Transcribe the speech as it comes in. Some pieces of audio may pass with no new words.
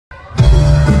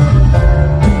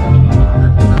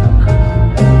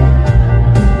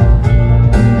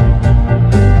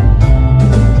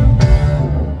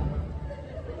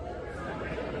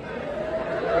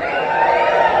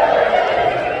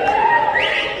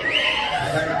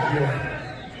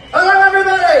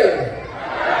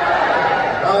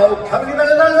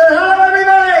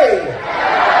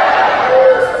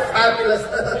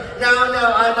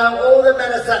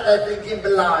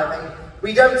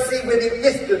We don't see women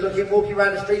this good looking walking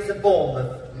around the streets of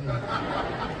Bournemouth.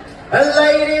 And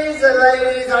ladies,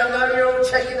 I know you're all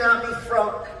checking out me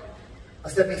frock. I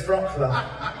said me frock club.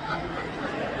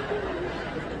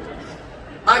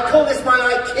 I call this my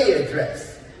IKEA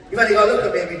dress. You've only got to look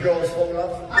at me and my drawers fall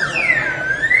off.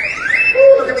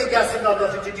 Ooh, look at me gassing up,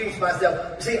 not to introduce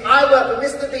myself. You see, I work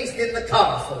with Mr. Beast in the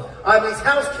castle. I'm his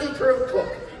housekeeper and cook.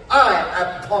 I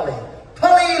am Polly.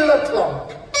 Polly le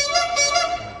plonk.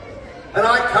 And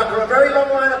I come from a very long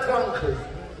line of plonkers.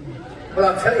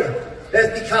 Well, I'll tell you,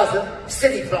 there's me cousin,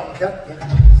 silly plonker.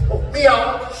 Oh, me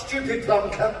aunt, stupid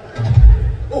plonker.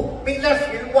 Oh, me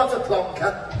nephew, what a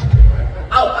plonker.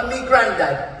 Oh, and me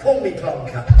granddad, pull me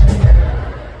plonker.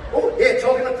 Oh, here,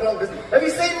 talking of plonkers. Have you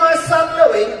seen my son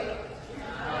Louis?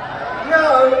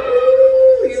 No.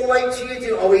 Ooh, you wait till you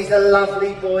do. Oh, he's a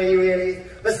lovely boy, he really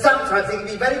is. But sometimes he can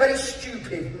be very, very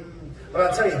stupid. Well,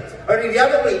 I'll tell you, only the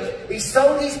other week, he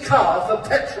sold his car for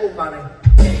petrol money.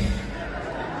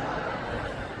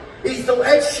 He thought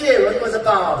Ed Sheeran was a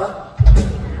barber.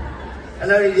 And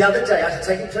only the other day, I had to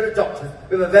take him to the doctor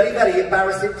with a very, very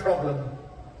embarrassing problem.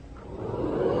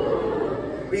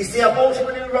 But you see, I bought him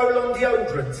a new roll-on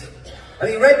deodorant. And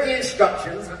he read the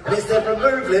instructions, and it said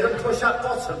remove lid and push up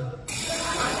bottom.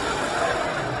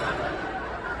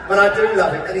 And I do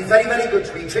love him, and he's very, very good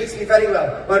to me. He treats me very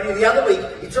well. But only the other week,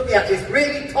 he took me out to this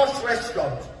really posh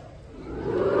restaurant.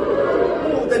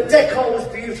 Oh, the decor was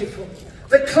beautiful.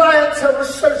 The clientele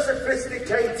was so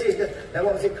sophisticated. Now,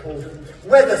 what was it called?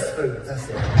 Weatherspoons, that's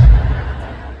it.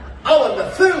 Oh, and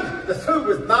the food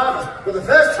was marvellous. Well, the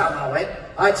first time I went,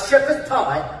 I had shepherd's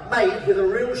pie made with a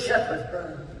real shepherd.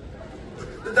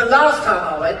 The last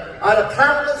time I went, I had a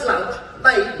ploughman's lunch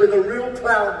made with a real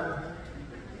ploughman.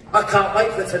 I can't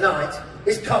wait for tonight.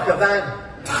 It's cock a van.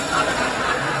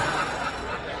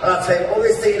 And I'll tell you, all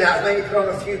this eating out has made me put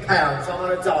on a few pounds. I'm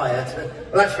on a diet.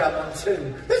 Well, actually, I'm on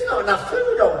 2. There's not enough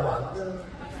food on one.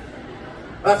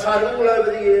 I've tried all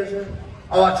over the years.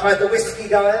 Oh, I tried the whiskey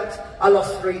diet. I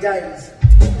lost 3 days.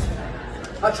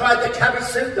 I tried the cabbage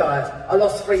soup diet. I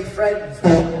lost 3 friends.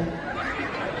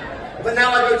 But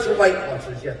now I go to Weight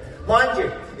Watchers, yeah. Mind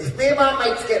you, if me and my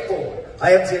mates get bored,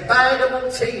 I empty a bag of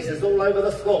Maltesers all over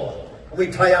the floor, and we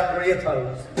play Hungry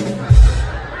Pose.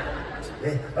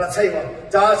 Yeah, but I'll tell you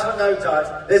what, diet or no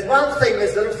diet, there's one thing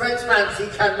this little French fancy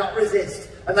cannot resist,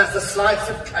 and that's a slice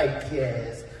of cake,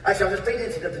 yes. Actually, I've just been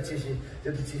into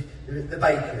the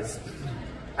bakers.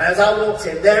 And as I walked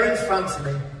in, there in front of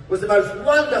me was the most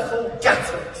wonderful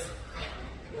gattocks.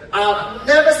 I've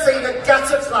never seen a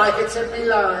gattocks like it in my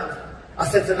life. I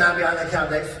said to the man behind the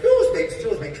counter,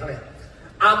 excuse me, come here.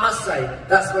 I must say,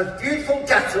 that's the most beautiful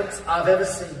gattocks I've ever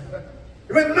seen.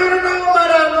 He went, no,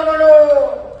 madame,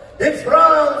 no. In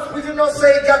France, we do not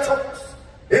say gattocks.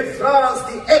 In France,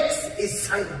 the X is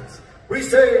silent. We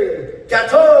say,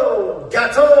 gâteau. I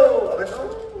went,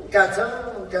 oh,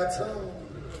 gâteau.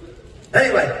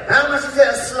 Anyway, how much is it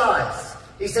a slice?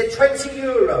 He said,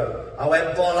 €20. I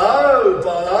went, bolo.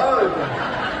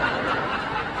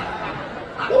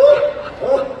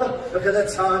 Oh, look at the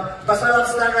time. But I love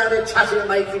standing around here chatting and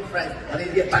making friends. I need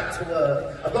to get back to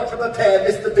work. I've got to prepare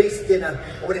Mr. Beast's dinner.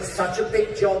 Oh, and it's such a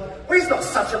big job. Well, he's got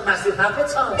such a massive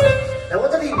appetite. Now,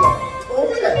 what did he want? Oh,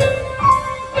 yeah.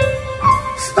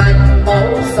 Spag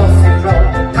bowl, sausage roll,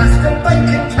 pasta,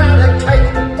 bacon, carrot cake,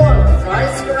 boiled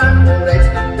fries, scrambled eggs.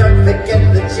 Don't forget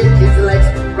the chicken's legs,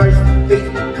 roast beef,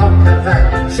 cock and van,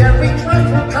 sherry,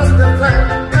 trifle, custard flan,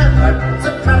 and bones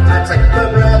and crab pate. The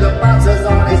bread and butter's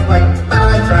on his way.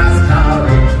 Madras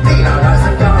curry, peanut rice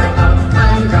and garlic nut,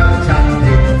 mango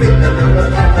chutney, vindaloo and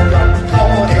popcorn,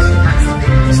 Cornish pasty,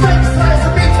 steak slice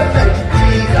of meat and veg,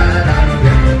 cheese and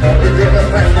onion, all the liver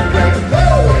fresh and great.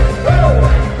 Whoa.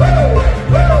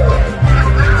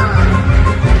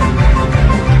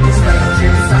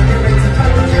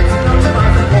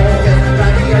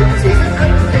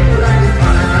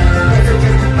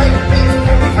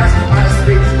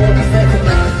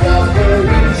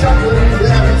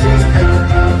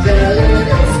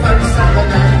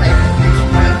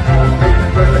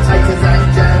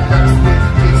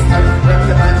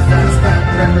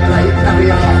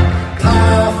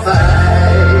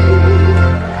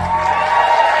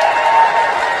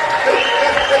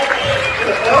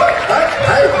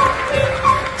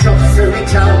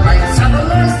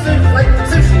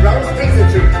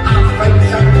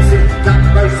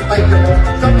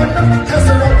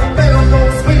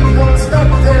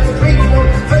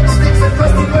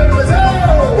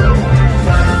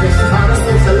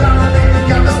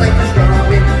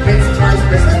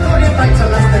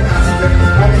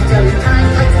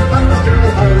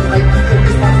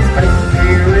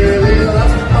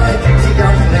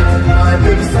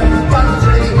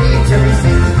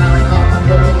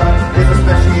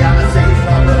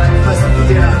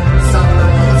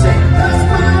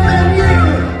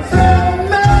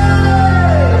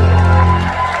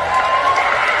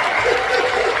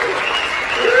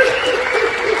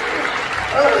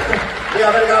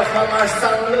 I better go find my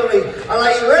son Louis. I'll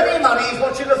lay you any money he's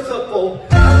watching the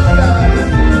football.